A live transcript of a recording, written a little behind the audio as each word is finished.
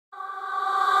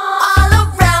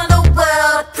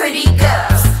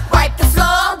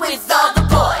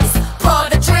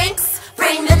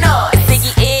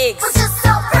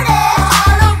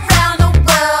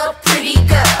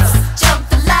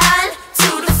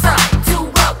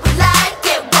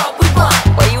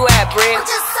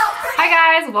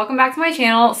welcome back to my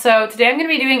channel. So today I'm going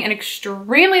to be doing an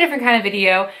extremely different kind of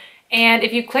video, and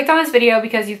if you clicked on this video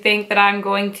because you think that I'm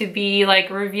going to be like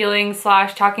revealing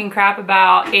slash talking crap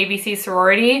about ABC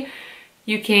sorority,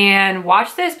 you can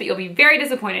watch this, but you'll be very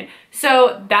disappointed.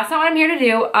 So that's not what I'm here to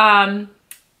do.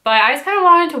 But I just kind of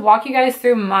wanted to walk you guys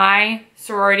through my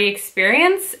sorority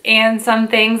experience and some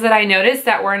things that I noticed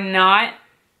that were not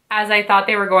as I thought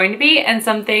they were going to be, and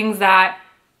some things that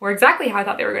were exactly how I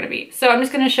thought they were going to be. So I'm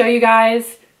just going to show you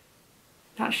guys,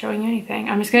 not showing you anything,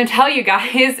 I'm just going to tell you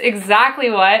guys exactly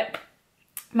what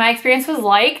my experience was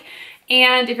like.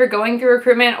 And if you're going through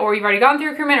recruitment, or you've already gone through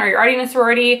recruitment, or you're already in a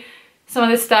sorority, some of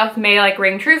this stuff may like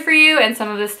ring true for you and some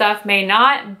of this stuff may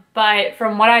not. But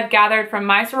from what I've gathered from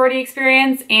my sorority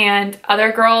experience and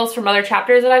other girls from other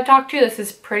chapters that I've talked to, this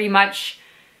is pretty much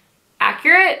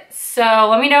accurate. So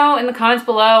let me know in the comments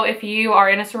below if you are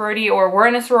in a sorority or were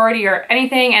in a sorority or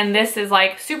anything and this is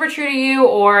like super true to you,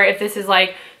 or if this is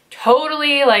like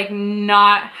totally like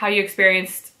not how you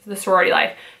experienced the sorority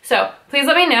life. So please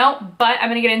let me know, but I'm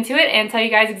gonna get into it and tell you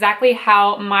guys exactly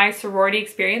how my sorority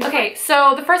experience. Okay,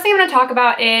 so the first thing I'm gonna talk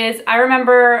about is, I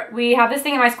remember we have this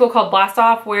thing in my school called Blast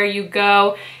Off, where you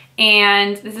go,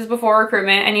 and this is before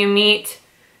recruitment, and you meet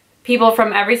people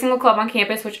from every single club on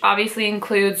campus, which obviously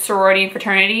includes sorority and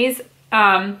fraternities.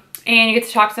 And you get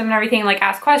to talk to them and everything, like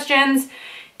ask questions.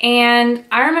 And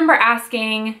I remember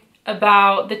asking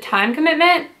about the time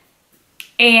commitment,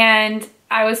 and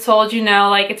I was told, you know,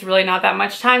 like it's really not that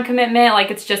much time commitment,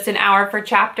 like it's just an hour per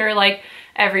chapter, like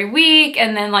every week,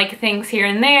 and then like things here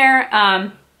and there.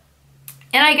 And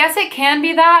I guess it can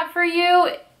be that for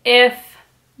you if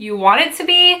you want it to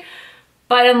be,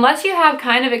 but unless you have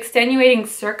kind of extenuating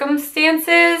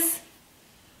circumstances,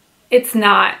 it's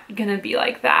not gonna be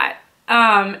like that.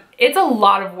 It's a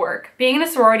lot of work. Being in a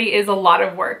sorority is a lot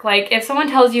of work. Like if someone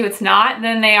tells you it's not,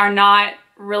 then they are not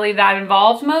really that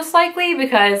involved, most likely,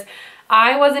 because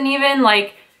I wasn't even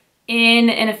like in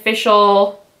an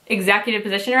official executive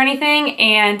position or anything,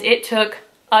 and it took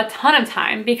a ton of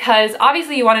time, because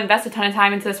obviously you want to invest a ton of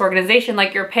time into this organization.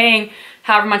 Like you're paying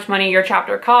however much money your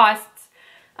chapter costs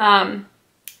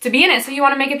to be in it, so you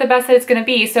want to make it the best that it's going to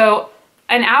be. So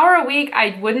an hour a week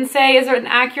I wouldn't say is an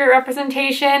accurate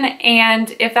representation,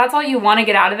 and if that's all you want to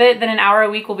get out of it, then an hour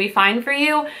a week will be fine for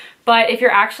you. But if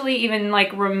you're actually even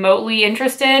like remotely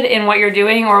interested in what you're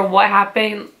doing or what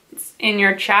happens in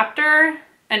your chapter,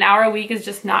 an hour a week is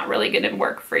just not really going to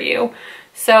work for you.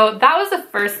 So that was the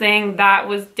first thing that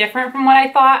was different from what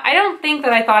I thought. I don't think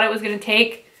that I thought it was going to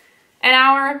take an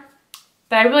hour,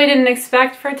 but I really didn't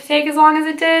expect for it to take as long as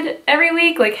it did every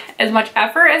week, like as much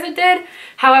effort as it did.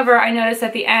 However, I noticed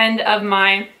at the end of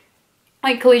my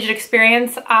like collegiate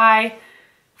experience, I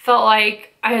felt like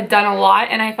I had done a lot,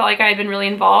 and I felt like I had been really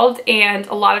involved, and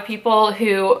a lot of people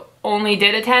who only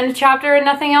did attend a chapter and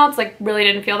nothing else like really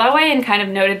didn't feel that way, and kind of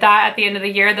noted that at the end of the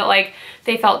year, that like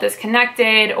they felt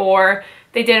disconnected or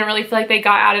they didn't really feel like they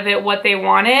got out of it what they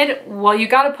wanted. Well, you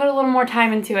got to put a little more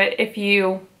time into it if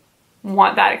you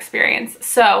want that experience.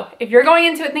 So if you're going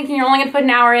into it thinking you're only gonna put an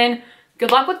hour in,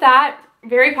 good luck with that.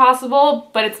 Very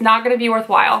possible, but it's not gonna be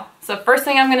worthwhile. So first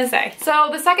thing I'm gonna say. So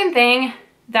the second thing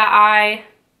that I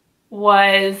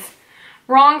was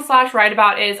wrong slash right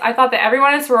about is I thought that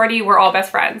everyone in sorority were all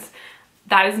best friends.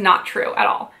 That is not true at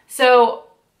all. So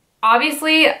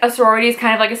obviously a sorority is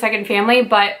kind of like a second family,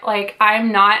 but like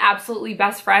I'm not absolutely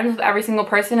best friends with every single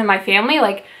person in my family.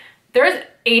 Like there's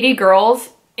 80 girls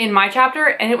in my chapter,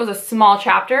 and it was a small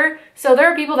chapter. So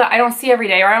there are people that I don't see every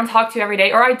day, or I don't talk to every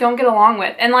day, or I don't get along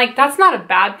with. And like that's not a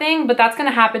bad thing, but that's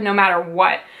gonna happen no matter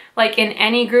what. Like in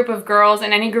any group of girls,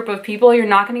 in any group of people, you're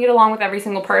not gonna get along with every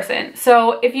single person.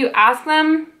 So if you ask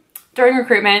them during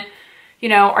recruitment, you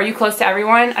know, are you close to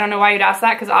everyone? I don't know why you'd ask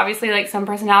that, because obviously like some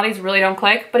personalities really don't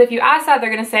click. But if you ask that, they're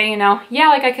gonna say, you know, yeah,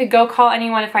 like I could go call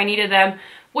anyone if I needed them,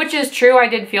 which is true. I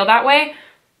did feel that way,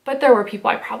 but there were people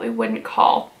I probably wouldn't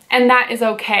call. And that is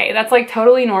okay. That's like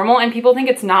totally normal. And people think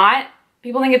it's not.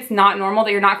 People think it's not normal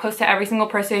that you're not close to every single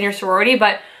person in your sorority,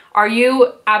 but are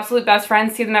you absolute best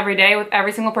friends, see them every day with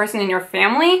every single person in your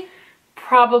family?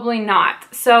 Probably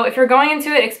not. So if you're going into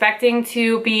it expecting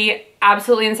to be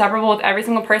absolutely inseparable with every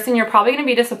single person, you're probably gonna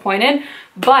be disappointed,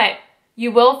 but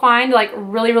you will find like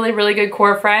really, really, really good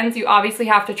core friends. You obviously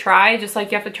have to try, just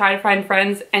like you have to try to find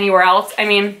friends anywhere else. I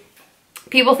mean,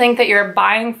 people think that you're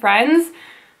buying friends,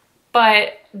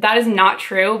 but that is not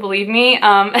true, believe me,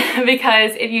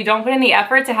 because if you don't put in the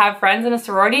effort to have friends in a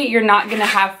sorority, you're not gonna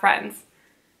have friends.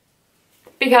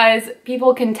 Because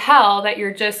people can tell that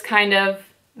you're just kind of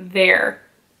there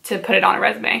to put it on a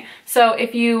resume. So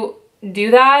if you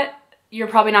do that, you're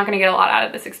probably not going to get a lot out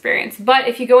of this experience. But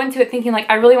if you go into it thinking like,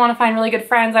 I really want to find really good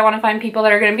friends, I want to find people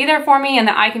that are going to be there for me and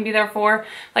that I can be there for,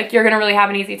 like, you're going to really have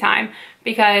an easy time,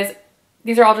 because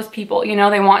these are all just people, you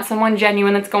know. They want someone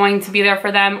genuine that's going to be there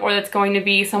for them, or that's going to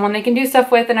be someone they can do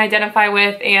stuff with and identify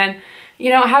with and, you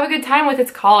know, have a good time with.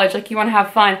 It's college, like, you want to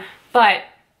have fun. But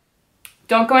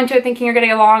don't go into it thinking you're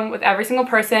getting along with every single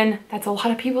person. That's a lot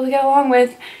of people to get along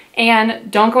with. And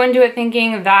don't go into it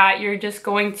thinking that you're just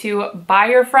going to buy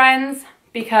your friends,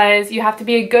 because you have to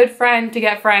be a good friend to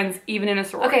get friends, even in a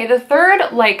sorority. Okay, the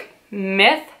third, like,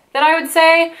 myth that I would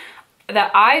say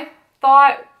that I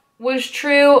thought was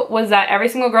true was that every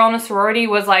single girl in a sorority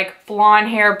was like blonde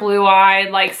hair, blue-eyed,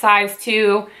 like size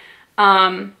 2,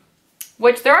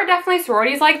 which there are definitely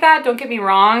sororities like that, don't get me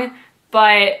wrong,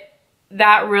 but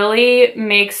that really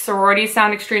makes sororities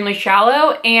sound extremely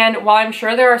shallow. And while I'm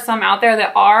sure there are some out there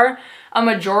that are, a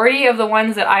majority of the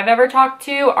ones that I've ever talked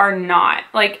to are not.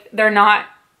 Like, they're not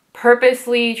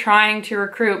purposely trying to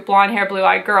recruit blonde hair,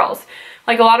 blue-eyed girls.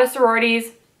 Like, a lot of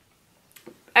sororities,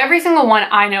 every single one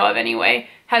I know of anyway,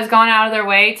 has gone out of their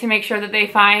way to make sure that they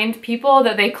find people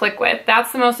that they click with.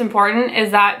 That's the most important,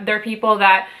 is that they're people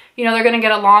that, you know, they're going to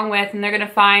get along with and they're going to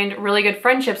find really good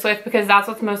friendships with, because that's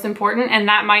what's most important. And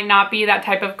that might not be that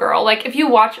type of girl. Like, if you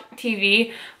watch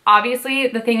TV, obviously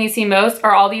the thing you see most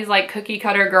are all these like cookie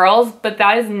cutter girls, but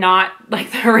that is not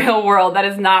like the real world. That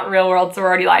is not real world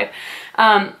sorority life.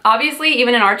 Obviously,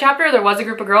 even in our chapter, there was a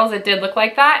group of girls that did look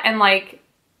like that, and like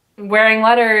wearing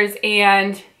letters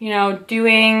and, you know,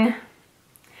 doing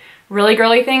really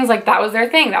girly things. Like, that was their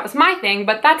thing. That was my thing,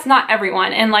 but that's not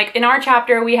everyone. And like in our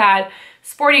chapter, we had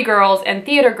sporty girls and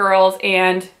theater girls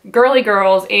and girly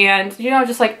girls and, you know,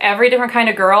 just like every different kind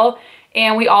of girl.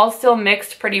 And we all still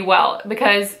mixed pretty well,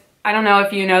 because I don't know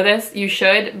if you know this, you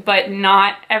should, but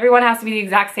not everyone has to be the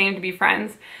exact same to be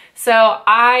friends. So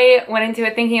I went into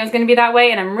it thinking it was going to be that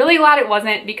way, and I'm really glad it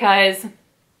wasn't, because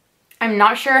I'm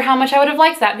not sure how much I would have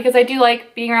liked that, because I do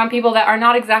like being around people that are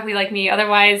not exactly like me.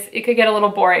 Otherwise, it could get a little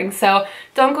boring. So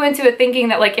don't go into it thinking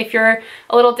that like if you're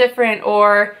a little different,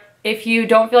 or if you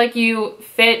don't feel like you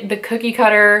fit the cookie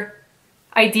cutter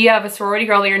idea of a sorority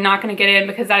girl, that you're not going to get in,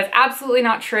 because that is absolutely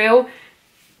not true.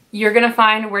 You're going to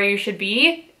find where you should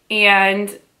be.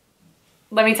 And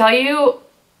let me tell you,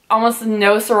 almost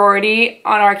no sorority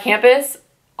on our campus,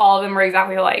 all of them were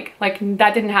exactly alike. Like,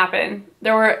 that didn't happen.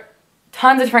 There were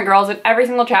tons of different girls in every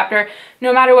single chapter,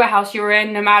 no matter what house you were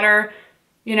in, no matter,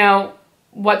 you know,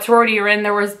 what sorority you're in,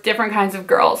 there was different kinds of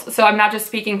girls. So I'm not just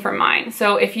speaking from mine.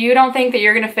 So if you don't think that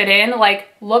you're going to fit in, like,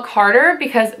 look harder,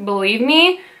 because believe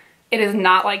me, it is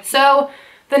not like. So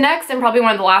the next, and probably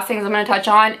one of the last things I'm going to touch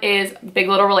on, is big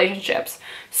little relationships.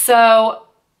 So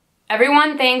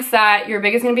everyone thinks that your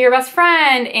big is going to be your best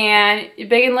friend, and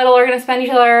big and little are going to spend each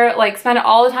other, like, spend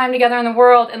all the time together in the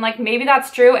world. And like, maybe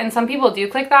that's true, and some people do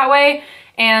click that way,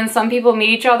 and some people meet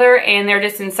each other and they're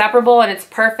just inseparable and it's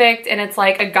perfect and it's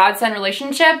like a godsend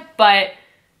relationship. But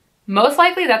most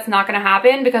likely that's not going to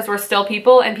happen, because we're still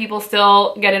people and people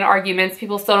still get in arguments,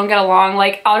 people still don't get along.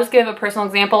 Like, I'll just give a personal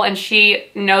example, and she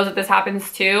knows that this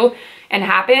happens too and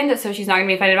happened, so she's not gonna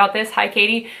be offended about this. Hi,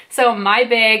 Katie. So my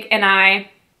big and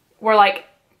I were like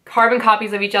carbon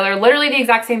copies of each other, literally the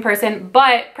exact same person,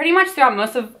 but pretty much throughout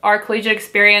most of our collegiate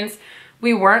experience,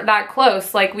 we weren't that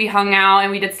close. Like, we hung out and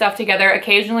we did stuff together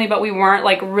occasionally, but we weren't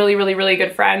like really, really, really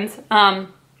good friends.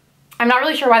 I'm not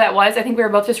really sure why that was. I think we were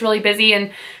both just really busy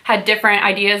and had different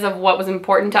ideas of what was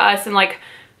important to us and like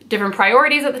different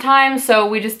priorities at the time. So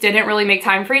we just didn't really make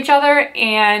time for each other.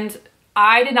 And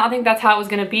I did not think that's how it was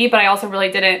going to be, but I also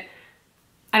really didn't,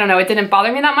 I don't know, it didn't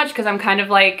bother me that much, because I'm kind of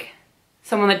like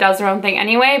someone that does their own thing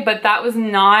anyway. But that was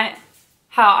not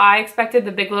how I expected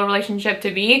the big little relationship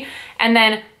to be. And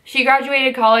then she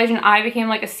graduated college and I became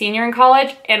like a senior in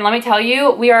college. And let me tell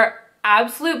you, we are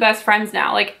absolute best friends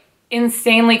now. Like,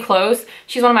 insanely close.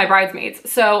 She's one of my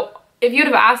bridesmaids. So if you'd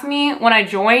have asked me when I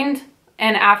joined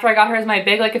and after I got her as my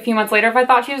big, like a few months later, if I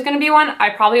thought she was going to be one, I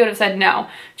probably would have said no,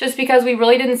 just because we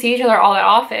really didn't see each other all that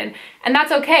often. And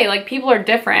that's okay. Like, people are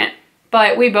different,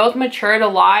 but we both matured a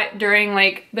lot during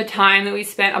like the time that we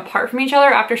spent apart from each other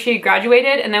after she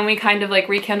graduated. And then we kind of like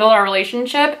rekindled our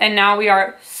relationship, and now we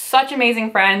are such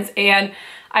amazing friends, and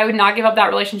I would not give up that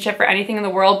relationship for anything in the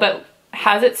world. But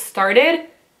has it started?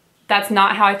 That's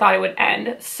not how I thought it would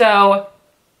end. So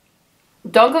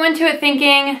don't go into it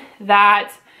thinking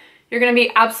that you're going to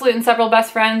be absolute inseparable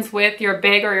best friends with your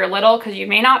big or your little, because you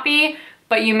may not be,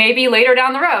 but you may be later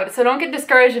down the road. So don't get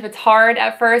discouraged if it's hard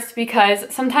at first,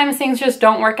 because sometimes things just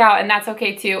don't work out, and that's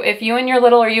okay too. If you and your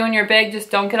little or you and your big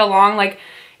just don't get along, like,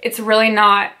 it's really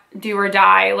not do or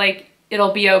die. Like,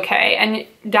 it'll be okay. And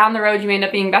down the road, you may end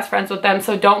up being best friends with them.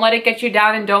 So don't let it get you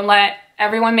down, and don't let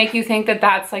everyone make you think that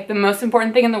that's like the most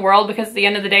important thing in the world, because at the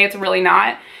end of the day, it's really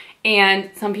not. And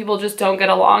some people just don't get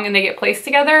along and they get placed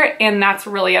together, and that's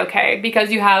really okay,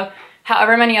 because you have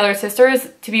however many other sisters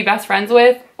to be best friends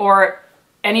with, or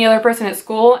any other person at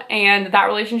school, and that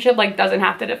relationship like doesn't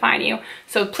have to define you.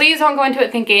 So please don't go into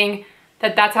it thinking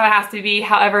that that's how it has to be.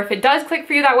 However, if it does click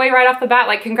for you that way right off the bat,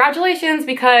 like congratulations,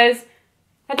 because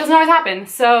that doesn't always happen.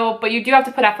 So, but you do have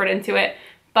to put effort into it.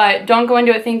 But don't go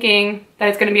into it thinking that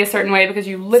it's going to be a certain way, because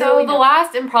you literally... So the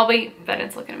last and probably...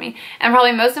 Bennett's looking at me. And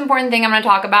probably most important thing I'm going to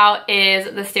talk about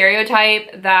is the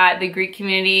stereotype that the Greek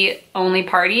community only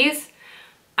parties.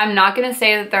 I'm not going to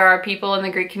say that there are people in the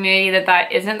Greek community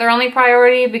that isn't their only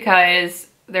priority, because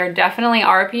there definitely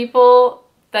are people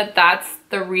that that's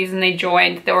the reason they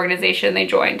joined the organization they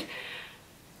joined.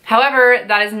 However,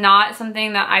 that is not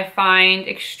something that I find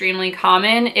extremely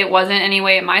common. It wasn't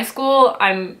anyway at my school.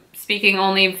 I'm speaking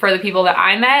only for the people that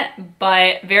I met,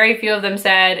 but very few of them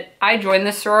said, I joined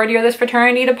this sorority or this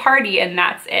fraternity to party, and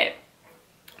that's it.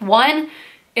 One,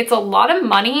 it's a lot of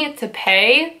money to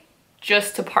pay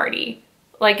just to party.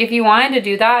 Like, if you wanted to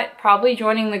do that, probably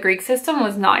joining the Greek system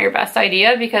was not your best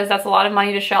idea, because that's a lot of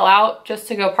money to shell out just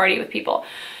to go party with people.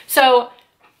 So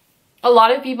a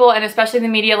lot of people, and especially the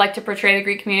media, like to portray the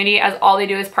Greek community as all they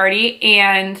do is party,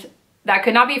 and that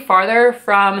could not be farther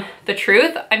from the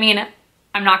truth. I mean,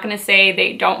 I'm not going to say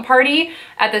they don't party.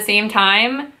 At the same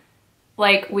time,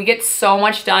 like, we get so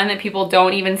much done that people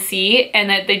don't even see and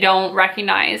that they don't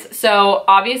recognize. So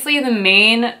obviously the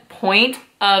main point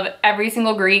of every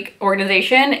single Greek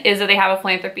organization is that they have a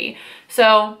philanthropy.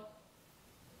 So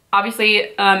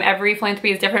obviously every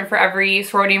philanthropy is different for every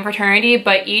sorority and fraternity,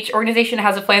 but each organization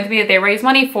has a philanthropy that they raise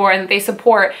money for and that they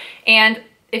support. And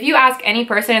if you ask any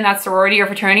person in that sorority or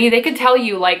fraternity, they could tell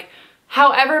you like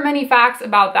however many facts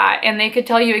about that, and they could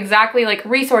tell you exactly like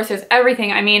resources,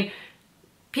 everything. I mean,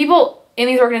 people in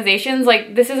these organizations,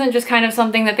 like, this isn't just kind of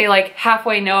something that they like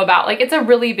halfway know about. Like, it's a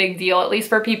really big deal, at least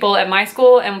for people at my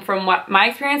school, and from what my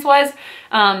experience was,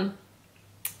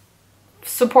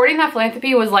 supporting that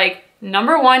philanthropy was like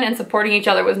number one, and supporting each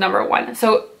other was number one.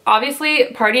 So obviously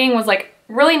partying was like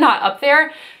really not up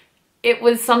there. It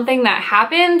was something that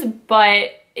happened,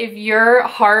 but if your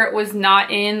heart was not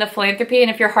in the philanthropy,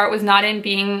 and if your heart was not in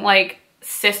being like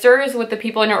sisters with the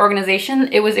people in your organization,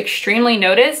 it was extremely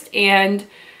noticed, and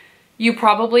you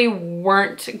probably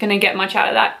weren't gonna get much out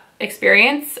of that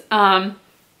experience.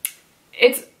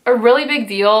 It's a really big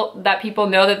deal that people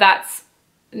know that that's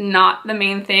not the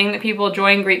main thing that people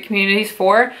join Greek communities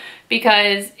for,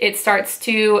 because it starts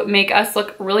to make us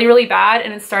look really, really bad,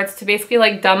 and it starts to basically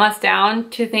like dumb us down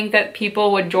to think that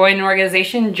people would join an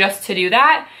organization just to do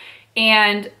that.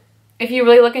 And if you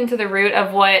really look into the root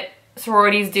of what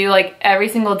sororities do like every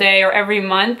single day or every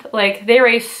month, like, they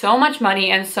raise so much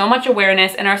money and so much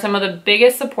awareness, and are some of the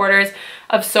biggest supporters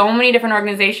of so many different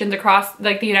organizations across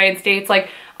like the United States. Like,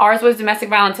 ours was domestic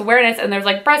violence awareness, and there's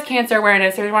like breast cancer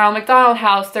awareness, there's Ronald McDonald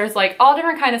House, there's like all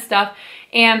different kind of stuff.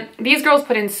 And these girls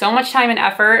put in so much time and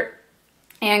effort,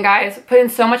 and guys put in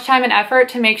so much time and effort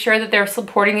to make sure that they're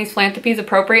supporting these philanthropies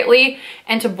appropriately.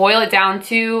 And to boil it down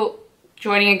to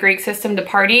joining a Greek system to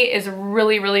party is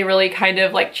really, really, really kind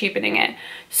of like cheapening it.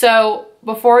 So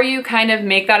before you kind of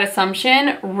make that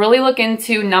assumption, really look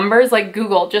into numbers. Like,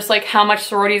 Google just like how much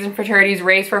sororities and fraternities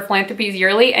raise for philanthropies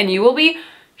yearly, and you will be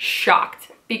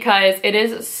shocked, because it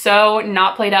is so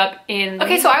not played up in...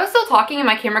 Okay, so I was still talking and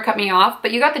my camera cut me off,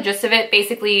 but you got the gist of it.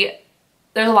 Basically,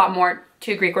 there's a lot more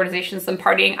to Greek organizations than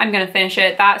partying. I'm gonna finish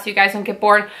it at that so you guys don't get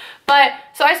bored. But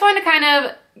so I just wanted to kind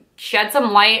of shed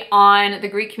some light on the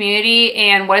Greek community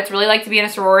and what it's really like to be in a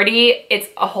sorority. It's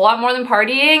a whole lot more than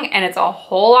partying, and it's a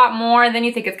whole lot more than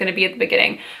you think it's gonna be at the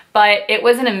beginning. But it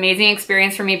was an amazing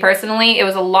experience for me personally. It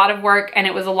was a lot of work and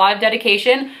it was a lot of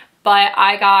dedication, but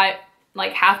I got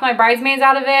like half my bridesmaids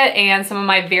out of it and some of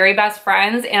my very best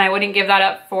friends, and I wouldn't give that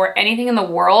up for anything in the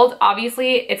world.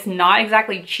 Obviously, it's not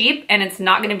exactly cheap and it's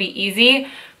not gonna be easy,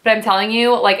 but I'm telling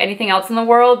you, like anything else in the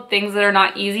world, things that are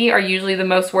not easy are usually the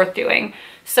most worth doing.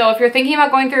 So if you're thinking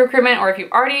about going through recruitment, or if you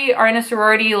already are in a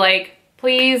sorority, like,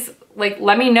 please, like,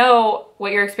 let me know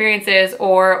what your experience is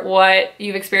or what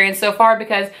you've experienced so far,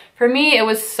 because for me, it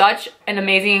was such an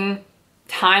amazing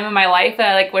time in my life that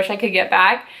I like wish I could get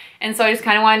back. And so I just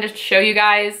kind of wanted to show you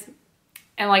guys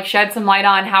and like shed some light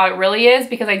on how it really is,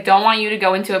 because I don't want you to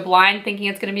go into it blind thinking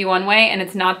it's going to be one way and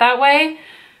it's not that way.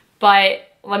 But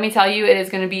let me tell you, it is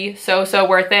going to be so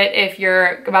worth it. If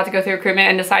you're about to go through recruitment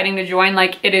and deciding to join,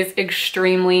 like, it is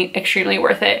extremely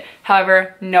worth it.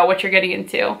 However, know what you're getting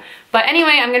into. But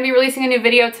anyway, I'm going to be releasing a new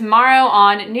video tomorrow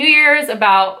on New Year's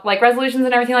about like resolutions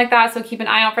and everything like that, so keep an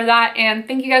eye out for that. And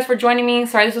thank you guys for joining me.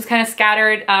 Sorry this was kind of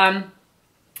scattered.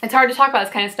 It's hard to talk about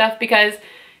this kind of stuff because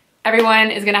everyone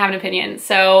is gonna have an opinion.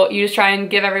 So you just try and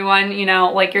give everyone, you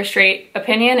know, like your straight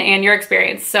opinion and your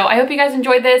experience. So I hope you guys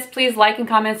enjoyed this. Please like and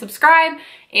comment, subscribe,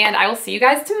 and I will see you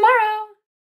guys tomorrow.